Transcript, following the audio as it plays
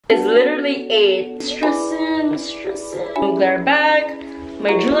It's literally 8. Stressing. Glare bag.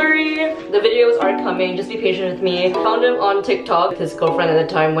 My jewelry. The videos are coming, just be patient with me. Found him on TikTok. His girlfriend at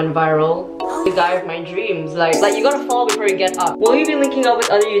the time went viral. The guy of my dreams. Like you gotta fall before you get up. Will you be linking up with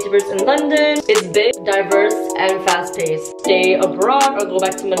other YouTubers in London? It's big, diverse, and fast-paced. Stay abroad or go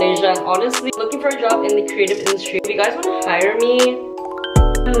back to Malaysia. And honestly, looking for a job in the creative industry. If you guys want to hire me,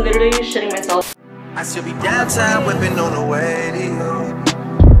 I'm literally shitting myself. I should be downtown whipping on the way to you.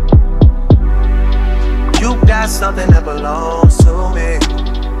 You got something that belongs to me.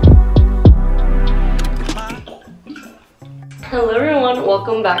 Hello everyone,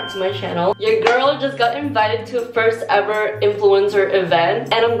 welcome back to my channel. Your girl just got invited to a first ever influencer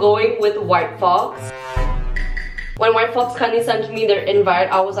event and I'm going with White Fox. When White Fox kindly sent me their invite,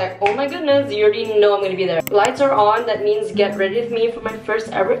 I was like, oh my goodness, you already know I'm gonna be there. Lights are on, that means get ready with me for my first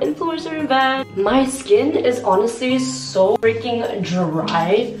ever influencer event. My skin is honestly so freaking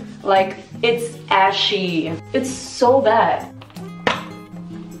dry. Like, it's ashy. It's so bad.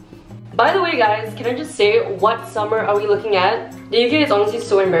 By the way guys, can I just say, what summer are we looking at? The UK is honestly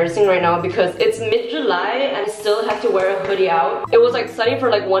so embarrassing right now because it's mid-July and I still have to wear a hoodie out. It was like sunny for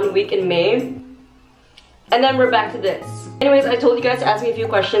like 1 week in May. And then we're back to this. Anyways, I told you guys to ask me a few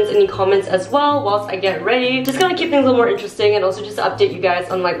questions in the comments as well whilst I get ready. Just gonna keep things a little more interesting and also just to update you guys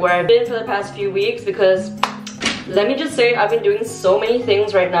on like where I've been for the past few weeks because let me just say, I've been doing so many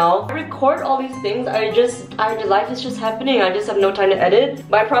things right now. I record all these things, life is just happening. I just have no time to edit.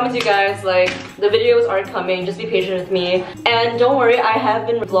 But I promise you guys, like, the videos are coming. Just be patient with me. And don't worry, I have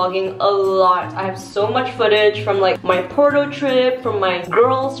been vlogging a lot. I have so much footage from like my Porto trip, from my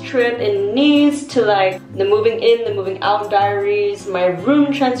girls trip in Nice, to like the moving in, the moving out diaries, my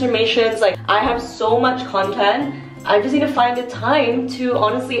room transformations. Like, I have so much content. I just need to find the time to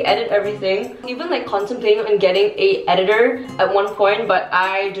honestly edit everything. Even like contemplating on getting a editor at one point, but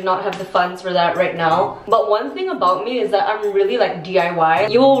I do not have the funds for that right now. But one thing about me is that I'm really like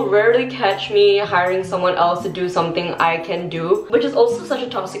DIY. You will rarely catch me hiring someone else to do something I can do, which is also such a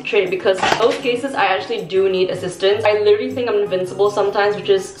toxic trait because in those cases I actually do need assistance. I literally think I'm invincible sometimes, which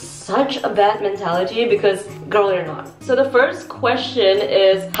is such a bad mentality because girl, you're not. So the first question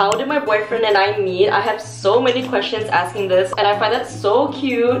is, how did my boyfriend and I meet? I have so many questions asking this and I find that so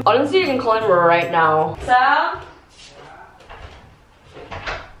cute. Honestly, you can call him right now. Sam?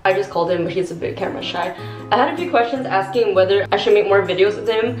 I just called him, but he's a bit camera shy. I had a few questions asking whether I should make more videos with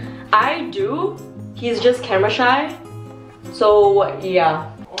him. I do. He's just camera shy. So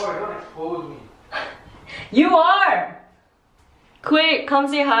yeah. Oh, don't expose me. You are! Quick, come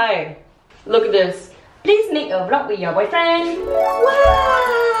say hi. Look at this. Please make a vlog with your boyfriend. Wow!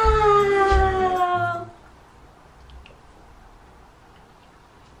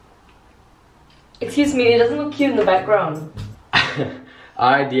 Excuse me, it doesn't look cute in the background.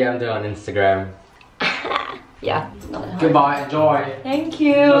 I DM'd her on Instagram. Yeah, not that hard. Goodbye, enjoy. Thank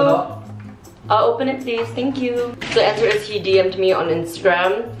you. I'll open it please, thank you. So the answer is he DM'd me on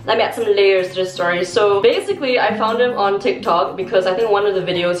Instagram. Let me add some layers to this story. So basically I found him on TikTok because I think one of the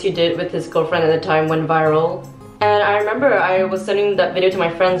videos he did with his girlfriend at the time went viral. And I remember I was sending that video to my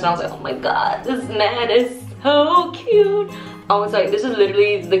friends and I was like, oh my god, this man is so cute. I was like, this is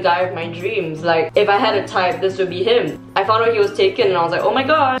literally the guy of my dreams. Like, if I had a type, this would be him. I found out he was taken and I was like, oh my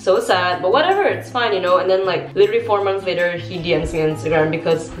god, so sad. But whatever, it's fine, you know. And then like, literally 4 months later, he DMs me on Instagram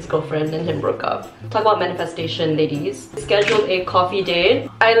because his girlfriend and him broke up. Talk about manifestation, ladies. Scheduled a coffee date.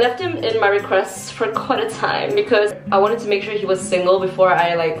 I left him in my requests for quite a time because I wanted to make sure he was single before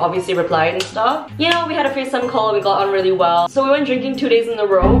I like obviously replied and stuff. You know, we had a FaceTime call, we got on really well. So we went drinking 2 days in a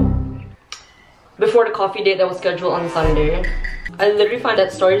row before the coffee date that was scheduled on Sunday. I literally find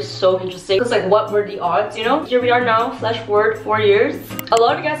that story so interesting. It's like, what were the odds, you know? Here we are now, flash forward 4 years. A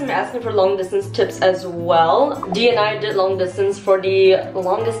lot of you guys have been asking for long distance tips as well. Dee and I did long distance for the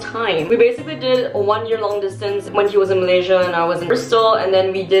longest time. We basically did a 1 year long distance when he was in Malaysia and I was in Bristol, and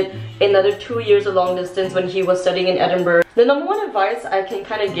then we did another 2 years of long distance when he was studying in Edinburgh. The number one advice I can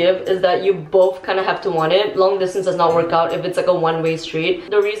kind of give is that you both kind of have to want it. Long distance does not work out if it's like a one-way street.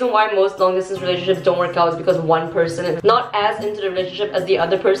 The reason why most long distance relationships don't work out is because one person is not as into the relationship as the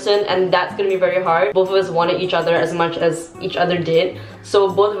other person, and that's gonna be very hard. Both of us wanted each other as much as each other did, so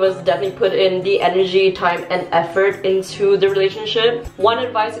both of us definitely put in the energy, time, and effort into the relationship. One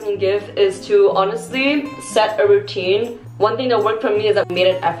advice I can give is to honestly set a routine. One thing that worked for me is that we made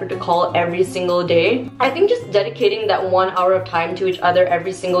an effort to call every single day. I think just dedicating that 1 hour of time to each other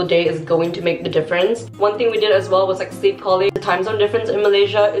every single day is going to make the difference. One thing we did as well was like sleep calling. The time zone difference in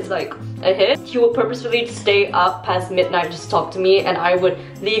Malaysia is like a hit, he would purposefully stay up past midnight just to talk to me, and I would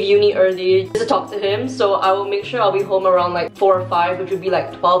leave uni early just to talk to him. So I will make sure I'll be home around like 4 or 5, which would be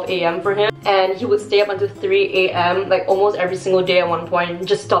like 12 a.m. for him. And he would stay up until 3 a.m. like almost every single day at one point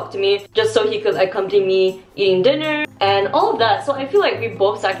just to talk to me, just so he could accompany me eating dinner and all of that. So I feel like we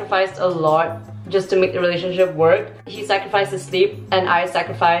both sacrificed a lot just to make the relationship work. He sacrificed his sleep and I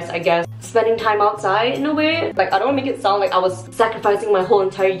sacrificed, I guess, spending time outside in a way. Like, I don't make it sound like I was sacrificing my whole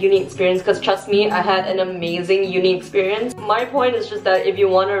entire uni experience, because trust me, I had an amazing uni experience. My point is just that if you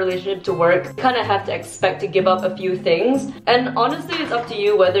want a relationship to work, you kind of have to expect to give up a few things. And honestly, it's up to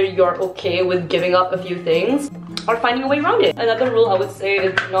you whether you're okay with giving up a few things or finding a way around it. Another rule I would say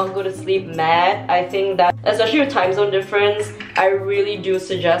is not go to sleep mad. I think that, especially with time zone difference, I really do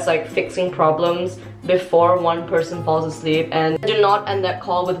suggest like fixing problems before one person falls asleep, and do not end that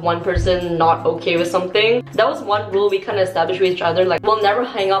call with one person not okay with something. That was one rule we kind of established with each other. Like, we'll never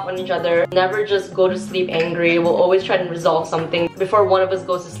hang up on each other, never just go to sleep angry. We'll always try to resolve something before one of us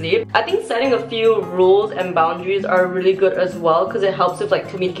goes to sleep. I think setting a few rules and boundaries are really good as well, because it helps with like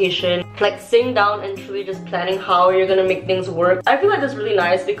communication, like sitting down and truly just planning how you're gonna make things work. I feel like that's really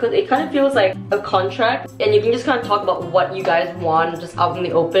nice because it kind of feels like a contract, and you can just kind of talk about what you guys want just out in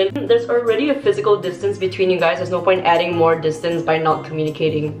the open. There's already a physical distance between you guys. There's no point adding more distance by not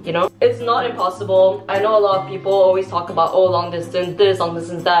communicating, you know? It's not impossible. I know a lot of people always talk about, oh, long distance this, long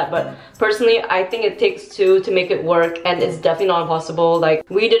distance that, but personally, I think it takes 2 to make it work, and it's definitely not impossible. Like,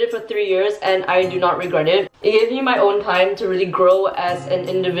 we did it for 3 years and I do not regret it. It gave me my own time to really grow as an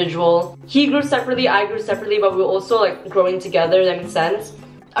individual. He grew separately, I grew separately, but we were also like growing together, that makes sense.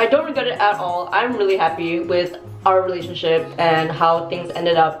 I don't regret it at all. I'm really happy with our relationship and how things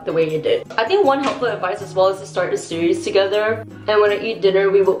ended up the way it did. I think one helpful advice as well is to start a series together, and when I eat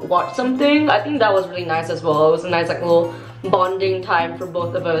dinner we would watch something. I think that was really nice as well. It was a nice like little bonding time for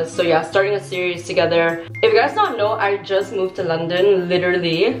both of us. So yeah, starting a series together. If you guys don't know, I just moved to London,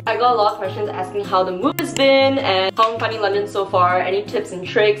 literally. I got a lot of questions asking how the move has been and how I'm finding London so far, any tips and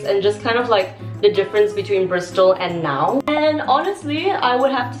tricks, and just kind of like the difference between Bristol and now. And honestly, I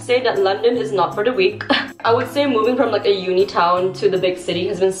would have to say that London is not for the weak. I would say moving from like a uni town to the big city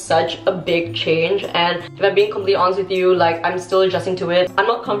has been such a big change, and if I'm being completely honest with you, like, I'm still adjusting to it. I'm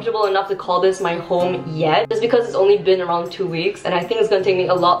not comfortable enough to call this my home yet, just because it's only been around 2 weeks, and I think it's gonna take me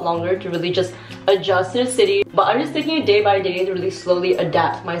a lot longer to really just adjust to the city. But I'm just taking it day by day to really slowly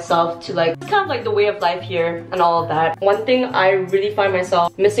adapt myself to like kind of like the way of life here and all of that. One thing I really find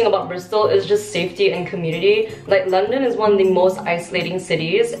myself missing about Bristol is just safety and community. Like, London is one of the most isolating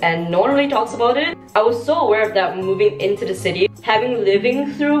cities and no one really talks about it. I was so aware of that moving into the city. Having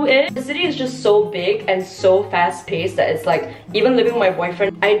living through it, the city is just so big and so fast paced that it's like, even living with my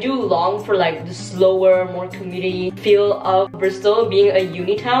boyfriend, I do long for like the slower, more community feel of Bristol being a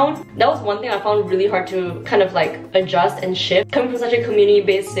uni town. That was one thing I found really hard to kind of like adjust and shift. Coming from such a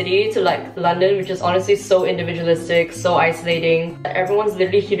community-based city to like London, which is honestly so individualistic, so isolating. Everyone's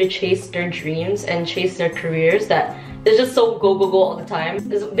literally here to chase their dreams and chase their careers, that it's just so go go go all the time.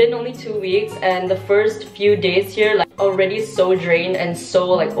 It's been only 2 weeks, and the first few days here, like, already so drained and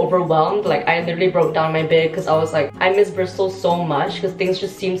so like overwhelmed. Like, I literally broke down my bed because I was like, I miss Bristol so much because things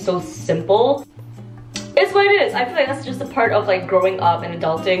just seem so simple. It's what it is. I feel like that's just a part of like growing up and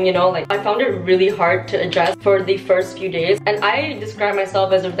adulting, you know? Like, I found it really hard to adjust for the first few days, and I describe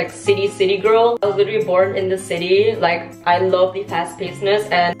myself as a like city girl. I was literally born in the city. Like, I love the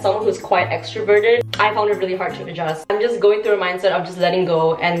fast-pacedness, and someone who's quite extroverted, I found it really hard to adjust. I'm just going through a mindset of just letting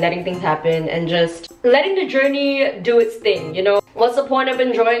go and letting things happen and just letting the journey do its thing, you know? What's the point of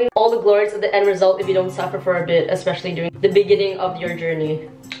enjoying all the glories of the end result if you don't suffer for a bit, especially during the beginning of your journey?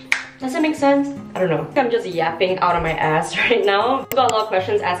 Does that make sense? I don't know. I'm just yapping out of my ass right now. I've got a lot of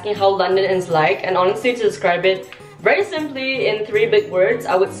questions asking how London is like, and honestly, to describe it very simply in 3 big words,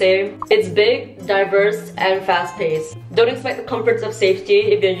 I would say it's big, diverse, and fast-paced. Don't expect the comforts of safety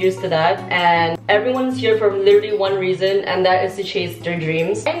if you're used to that, and everyone's here for literally one reason, and that is to chase their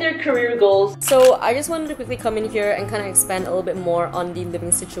dreams and their career goals. So I just wanted to quickly come in here and kind of expand a little bit more on the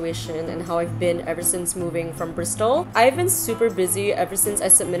living situation and how I've been ever since moving from Bristol. I've been super busy ever since I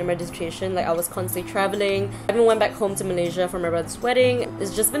submitted my dissertation. Like, I was constantly traveling. I even went back home to Malaysia for my brother's wedding.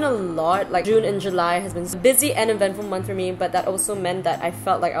 It's just been a lot. Like, June and July has been busy and eventful eventful month for me, but that also meant that I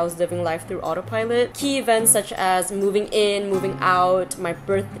felt like I was living life through autopilot. Key events such as moving in, moving out, my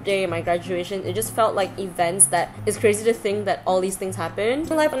birthday, my graduation, it just felt like events that it's crazy to think that all these things happen.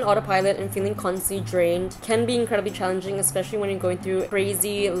 Life on autopilot and feeling constantly drained can be incredibly challenging, especially when you're going through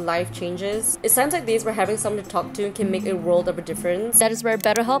crazy life changes. It's times like these where having someone to talk to can make a world of a difference. That is where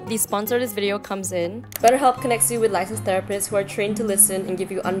BetterHelp, the sponsor of this video, comes in. BetterHelp connects you with licensed therapists who are trained to listen and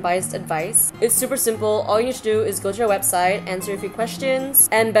give you unbiased advice. It's super simple. All you need to do is go to our website, answer a few questions,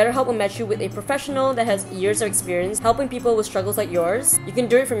 and BetterHelp will match you with a professional that has years of experience helping people with struggles like yours. You can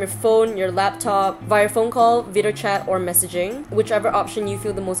do it from your phone, your laptop, via phone call, video chat, or messaging, whichever option you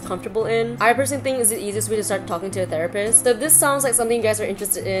feel the most comfortable in. I personally think is the easiest way to start talking to a therapist. So if this sounds like something you guys are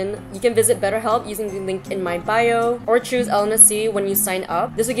interested in, you can visit BetterHelp using the link in my bio, or choose ELENA C when you sign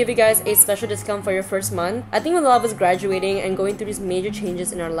up. This will give you guys a special discount for your first month. I think with a lot of us graduating and going through these major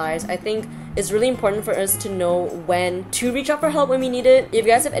changes in our lives, I think it's really important for us to know when to reach out for help when we need it. If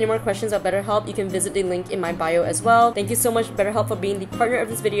you guys have any more questions about BetterHelp, you can visit the link in my bio as well. Thank you so much BetterHelp for being the partner of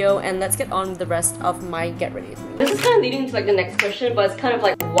this video, and let's get on with the rest of my Get Ready With Me. This is kind of leading to like the next question, but it's kind of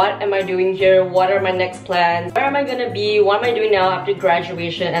like, what am I doing here? What are my next plans? Where am I gonna be? What am I doing now after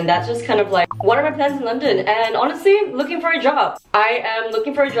graduation? And that's just kind of like, what are my plans in London? And honestly, looking for a job. I am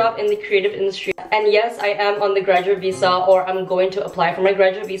looking for a job in the creative industry. And yes, I am on the graduate visa, or I'm going to apply for my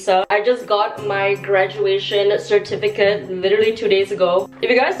graduate visa. I just got my graduation certificate literally 2 days ago. If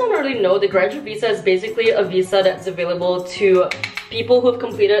you guys don't really know, the graduate visa is basically a visa that's available to people who have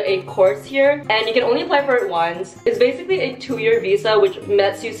completed a course here, and you can only apply for it once. It's basically a 2-year visa which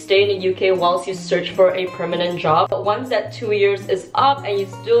lets you stay in the UK whilst you search for a permanent job. But once that 2 years is up and you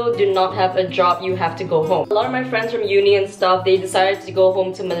still do not have a job, you have to go home. A lot of my friends from uni and stuff, they decided to go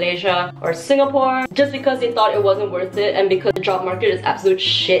home to Malaysia or Singapore just because they thought it wasn't worth it, and because the job market is absolute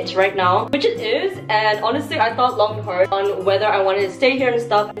shit right now, which it is. And honestly, I thought long and hard on whether I wanted to stay here and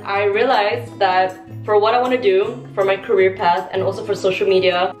stuff. I realized that for what I want to do for my career path and also for social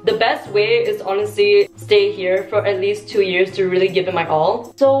media, the best way is to honestly stay here for at least 2 years to really give it my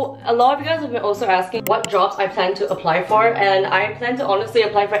all. So a lot of you guys have been also asking what jobs I plan to apply for, and I plan to honestly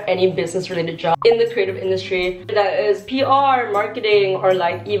apply for any business related job in the creative industry. That is PR, marketing, or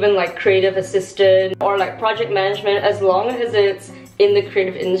like even like creative assistant or like project management, as long as it's in the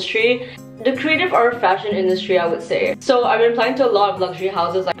creative industry. The creative or fashion industry, I would say. So I've been applying to a lot of luxury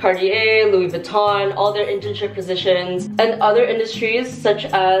houses like Cartier, Louis Vuitton, all their internship positions, and other industries such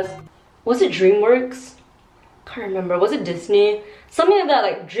as, was it DreamWorks? Can't remember, was it Disney? Something like that,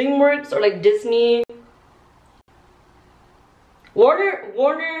 like DreamWorks or like Disney. Warner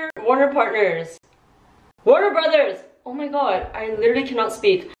Partners. Warner Brothers! Oh my god, I literally cannot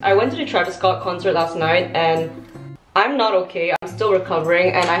speak. I went to the Travis Scott concert last night and I'm not okay. I'm still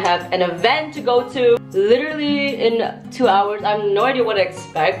recovering and I have an event to go to literally in 2 hours. I have no idea what to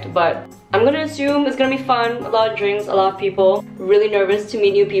expect, but I'm gonna assume it's gonna be fun. A lot of drinks, a lot of people. Really nervous to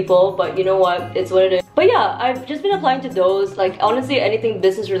meet new people, but you know what? It's what it is. But yeah, I've just been applying to those. Like honestly, anything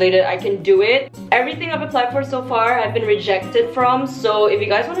business related, I can do it. Everything I've applied for so far, I've been rejected from. So if you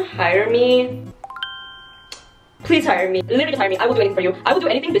guys want to hire me, please hire me. Literally hire me. I will do anything for you. I will do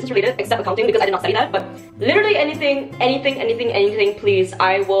anything business related except accounting because I did not study that. But literally anything, please.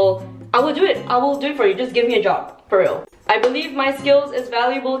 I will do it. I will do it for you. Just give me a job. For real. I believe my skills is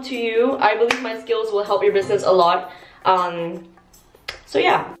valuable to you. I believe my skills will help your business a lot. So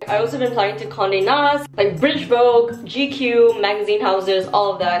yeah. I also been applying to Condé Nast, like British Vogue, GQ, magazine houses,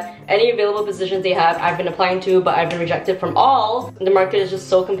 all of that. Any available positions they have, I've been applying to, but I've been rejected from all. The market is just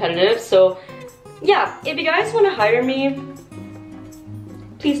so competitive. So yeah, if you guys want to hire me,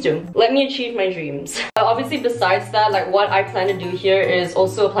 please do. Let me achieve my dreams. Obviously, besides that, like what I plan to do here is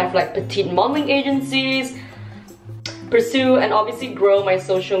also apply for like petite modeling agencies, pursue and obviously grow my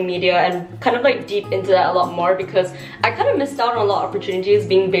social media and kind of like deep into that a lot more, because I kind of missed out on a lot of opportunities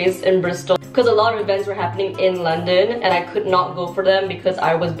being based in Bristol, because a lot of events were happening in London and I could not go for them because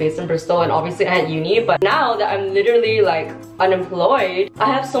I was based in Bristol and obviously I had uni. But now that I'm literally like unemployed, I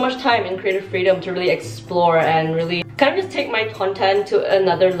have so much time and creative freedom to really explore and really kind of just take my content to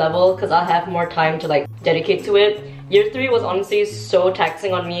another level, because I'll have more time to like dedicate to it. Year 3 was honestly so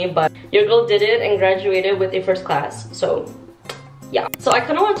taxing on me, but your girl did it and graduated with a first class. So yeah. So I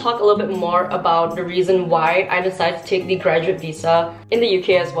kind of want to talk a little bit more about the reason why I decided to take the graduate visa in the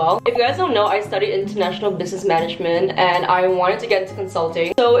UK as well. If you guys don't know, I studied international business management and I wanted to get into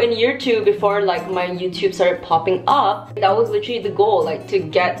consulting. So in year 2, before like my YouTube started popping up, that was literally the goal, like to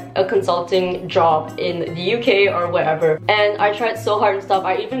get a consulting job in the UK or wherever. And I tried so hard and stuff.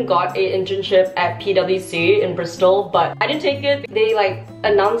 I even got an internship at PwC in Bristol, but I didn't take it. They like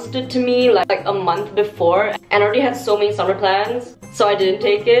announced it to me like a month before, and I already had so many summer plans, so I didn't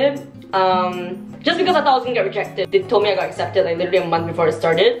take it. Just because I thought I was gonna get rejected. They told me I got accepted like literally a month before it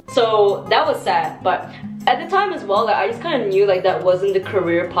started. So that was sad, but at the time as well, like, I just kind of knew like that wasn't the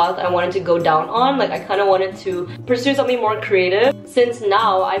career path I wanted to go down on. Like I kind of wanted to pursue something more creative, since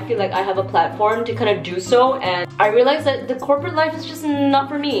now I feel like I have a platform to kind of do so, and I realized that the corporate life is just not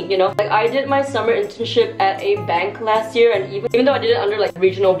for me, you know? Like I did my summer internship at a bank last year, and even though I did it under like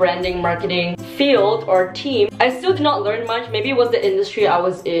regional branding, marketing field or team, I still did not learn much. Maybe it was the industry I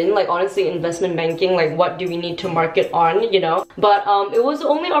was in, like honestly investment banking, like what do we need to market on, you know? But it was the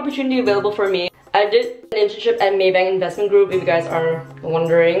only opportunity available for me. I did an internship at Maybank Investment Group, if you guys are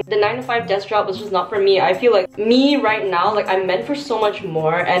wondering. The 9-to-5 desk job was just not for me. I feel like me right now, like I'm meant for so much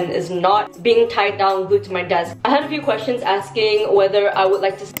more, and is not being tied down, glued to my desk. I had a few questions asking whether I would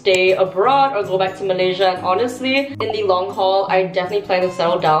like to stay abroad or go back to Malaysia, and honestly, in the long haul, I definitely plan to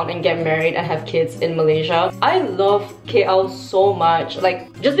settle down and get married and have kids in Malaysia. I love KL so much.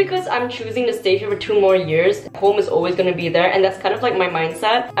 Like, just because I'm choosing to stay here for 2 more years, home is always gonna be there, and that's kind of like my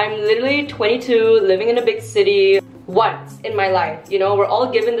mindset. I'm literally 22, living in a big city once in my life, you know? We're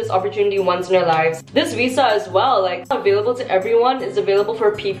all given this opportunity once in our lives. This visa as well, like available to everyone, is available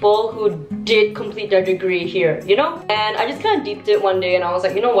for people who did complete their degree here, you know? And I just kind of deeped it one day and I was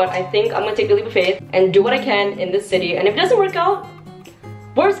like, you know what, I think I'm gonna take the leap of faith and do what I can in this city, and if it doesn't work out,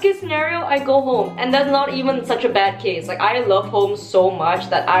 worst case scenario, I go home. And that's not even such a bad case. Like, I love home so much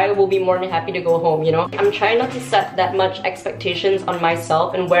that I will be more than happy to go home, you know? I'm trying not to set that much expectations on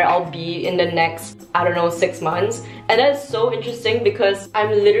myself and where I'll be in the next, I don't know, 6 months. And that is so interesting because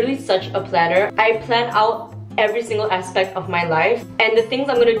I'm literally such a planner. I plan out every single aspect of my life and the things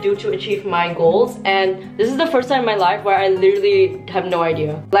I'm gonna do to achieve my goals, and this is the first time in my life where I literally have no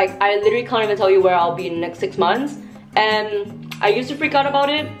idea. Like, I literally can't even tell you where I'll be in the next 6 months, and I used to freak out about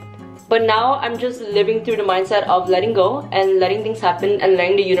it, but now I'm just living through the mindset of letting go and letting things happen and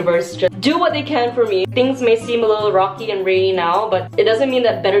letting the universe just do what they can for me. Things may seem a little rocky and rainy now, but it doesn't mean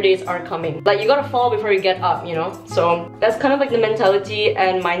that better days aren't coming. Like, you gotta fall before you get up, you know? So that's kind of like the mentality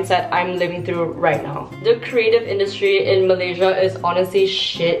and mindset I'm living through right now. The creative industry in Malaysia is honestly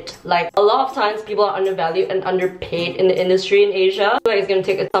shit. Like, a lot of times people are undervalued and underpaid in the industry in Asia. So it's gonna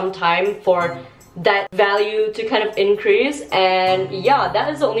take some time for that value to kind of increase, and yeah, that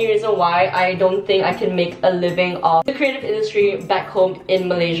is the only reason why I don't think I can make a living off the creative industry back home in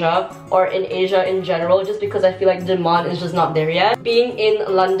Malaysia or in Asia in general, just because I feel like demand is just not there yet. Being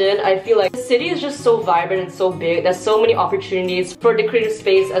in London, I feel like the city is just so vibrant and so big. There's so many opportunities for the creative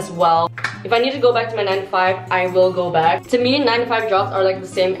space as well. If I need to go back to my 9-to-5, I will go back. To me, 9-to-5 jobs are like the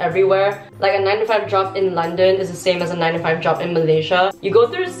same everywhere. Like, a 9-to-5 job in London is the same as a 9-to-5 job in Malaysia. You go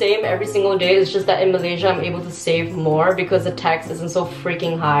through the same every single day. It's just that in Malaysia I'm able to save more because the tax isn't so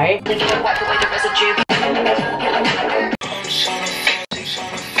freaking high.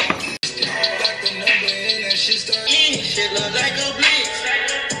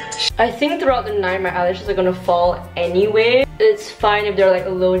 I think throughout the night my eyelashes are gonna fall anyway. It's fine if they're like a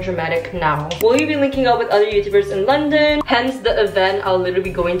little dramatic now. Will you be linking up with other YouTubers in London? Hence the event I'll literally be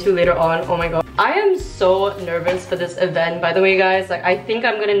going to later on. Oh my god. I am so nervous for this event, by the way, guys. Like, I think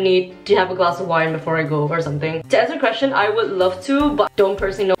I'm gonna need to have a glass of wine before I go or something. To answer the question, I would love to, but don't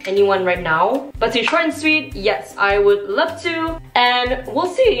personally know anyone right now. But to be short and sweet, yes, I would love to. And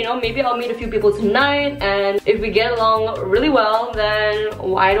we'll see, you know, maybe I'll meet a few people tonight, and if we get along really well, then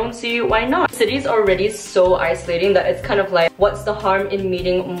I don't see why not. The city's already so isolating that it's kind of like, what's the harm in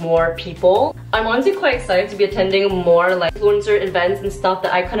meeting more people? I'm honestly quite excited to be attending more like influencer events and stuff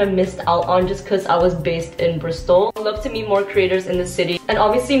that I kind of missed out on just because I was based in Bristol. I'd love to meet more creators in the city and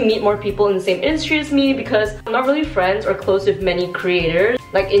obviously meet more people in the same industry as me, because I'm not really friends or close with many creators.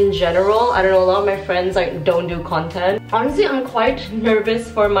 Like, in general, I don't know, a lot of my friends like don't do content. Honestly, I'm quite nervous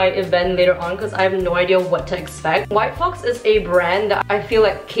for my event later on because I have no idea what to expect. White Fox is a brand that I feel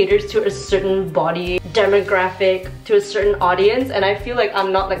like caters to a certain body demographic to a certain audience, and I feel like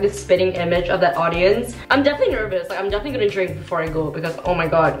I'm not like the spitting image of that audience. I'm definitely nervous. Like, I'm definitely gonna drink before I go because oh my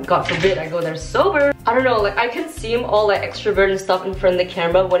god, God forbid I go there sober. I don't know, like I can seem all like extrovert and stuff in front of the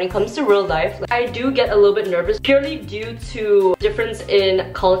camera. When it comes to real life, like, I do get a little bit nervous purely due to difference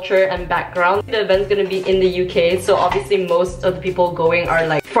in culture and background. The event's gonna be in the UK, so obviously most of the people going are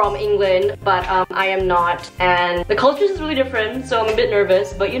like from England, but I am not, and the culture is really different, so I'm a bit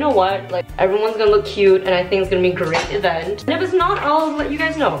nervous. But you know what, like everyone's gonna look cute and I think it's gonna be a great event, and if it's not, I'll let you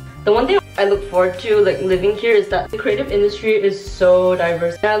guys know. The one thing I look forward to like living here is that the creative industry is so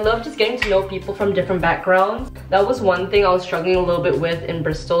diverse, and I love just getting to know people from different backgrounds. That was one thing I was struggling a little bit with in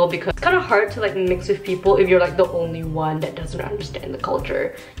Bristol, because it's kind of hard to like mix with people if you're like the only one that doesn't understand the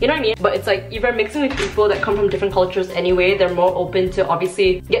culture, you know what I mean? But it's like if you're mixing with people that come from different cultures anyway, they're more open to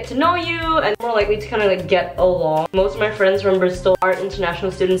obviously get to know you and more likely to kind of like get along. Most of my friends from Bristol are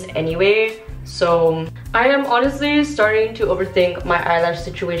international students anyway, so I am honestly starting to overthink my eyelash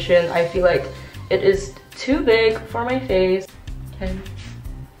situation. I feel like it is too big for my face. Okay.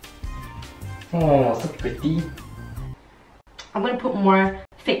 Oh, so pretty. I'm gonna put more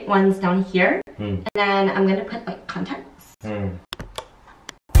fake ones down here, and then I'm gonna put like contacts.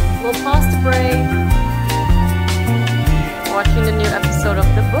 We'll pause the break. Watching the new episode of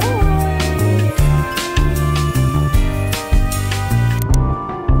The Boys.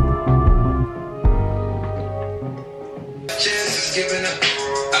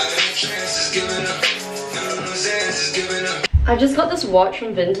 I just got this watch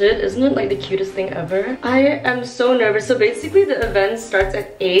from Vinted. Isn't it like the cutest thing ever? I am so nervous. So basically the event starts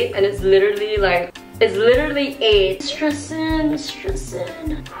at 8 and it's literally 8. Stressing.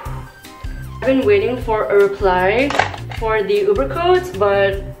 I've been waiting for a reply for the Uber codes,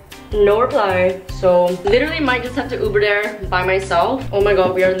 but no reply. So literally might just have to Uber there by myself. Oh my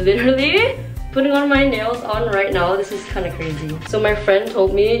god, we are literally putting on my nails on right now. This is kind of crazy. So my friend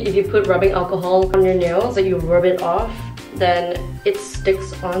told me if you put rubbing alcohol on your nails, like you rub it off, then it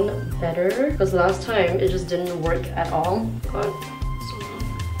sticks on better, because last time it just didn't work at all. God,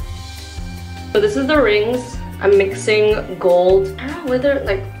 so this is the rings. I'm mixing gold. I don't know whether,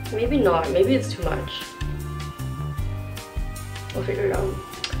 like, maybe not, maybe it's too much. We'll figure it out.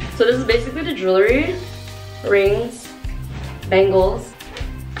 So this is basically the jewelry, rings, bangles.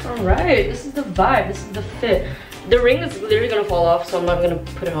 All right, this is the vibe, this is the fit. The ring is literally gonna fall off, so I'm not gonna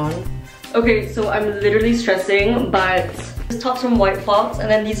put it on. Okay, so I'm literally stressing, but this top's from White Fox,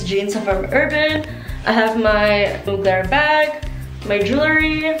 and then these jeans are from Urban. I have my Glare bag, my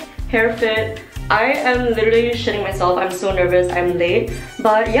jewelry, hair fit. I am literally shitting myself. I'm so nervous, I'm late.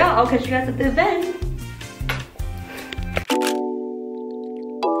 But yeah, I'll catch you guys at the event.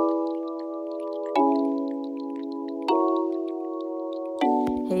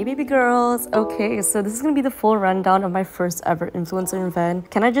 Hey baby girls! Okay, so this is gonna be the full rundown of my first ever influencer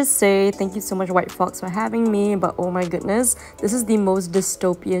event. Can I just say thank you so much White Fox for having me, but oh my goodness, this is the most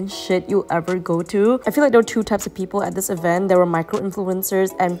dystopian shit you'll ever go to. I feel like there were two types of people at this event. There were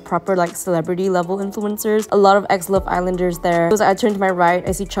micro-influencers and proper like celebrity level influencers. A lot of ex-Love Islanders there. So I turn to my right,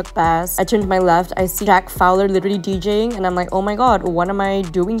 I see Chuck Bass. I turn to my left, I see Jack Fowler literally DJing, and I'm like, oh my god, what am I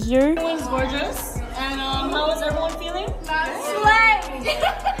doing here? Everyone's gorgeous, and how is everyone feeling?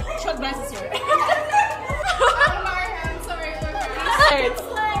 Chuck Bass is here.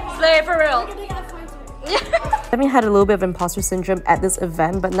 Slay for real. I definitely had a little bit of imposter syndrome at this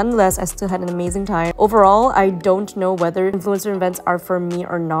event, but nonetheless, I still had an amazing time. Overall, I don't know whether influencer events are for me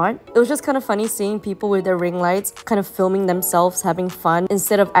or not. It was just kind of funny seeing people with their ring lights kind of filming themselves having fun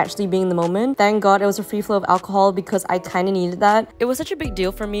instead of actually being in the moment. Thank God it was a free flow of alcohol because I kind of needed that. It was such a big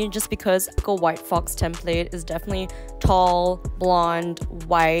deal for me just because the White Fox template is definitely tall, blonde,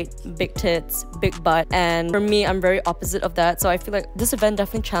 white, big tits, big butt, and for me, I'm very opposite of that. So I feel like this event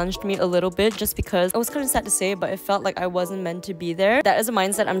definitely challenged me a little bit just because I was kind of sad to say, but it felt like I wasn't meant to be there. That is a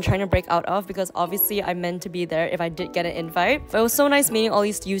mindset I'm trying to break out of because obviously I'm meant to be there if I did get an invite. But it was so nice meeting all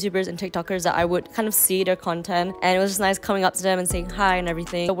these YouTubers and TikTokers that I would kind of see their content, and it was just nice coming up to them and saying hi and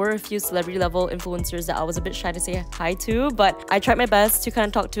everything. There were a few celebrity level influencers that I was a bit shy to say hi to, but I tried my best to kind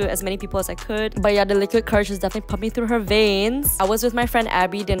of talk to as many people as I could. But yeah, the liquid courage is definitely pumping through her veins. I was with my friend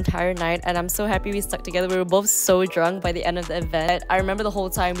Abby the entire night, and I'm so happy we stuck together. We were both so drunk by the end of the event. I remember the whole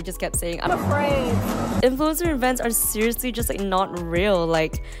time we just kept saying, I'm afraid. Influencer events events are seriously just like not real.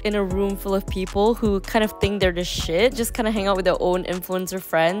 Like in a room full of people who kind of think they're the shit, just kind of hang out with their own influencer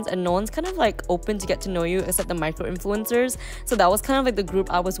friends, and no one's kind of like open to get to know you except the micro influencers. So that was kind of like the group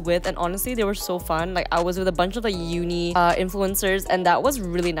I was with, and honestly they were so fun. Like I was with a bunch of like uni influencers, and that was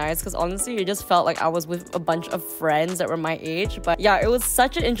really nice because honestly it just felt like I was with a bunch of friends that were my age. But yeah, it was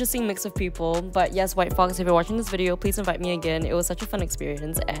such an interesting mix of people. But yes, White Fox, if you're watching this video, please invite me again. It was such a fun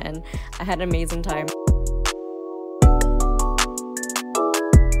experience and I had an amazing time.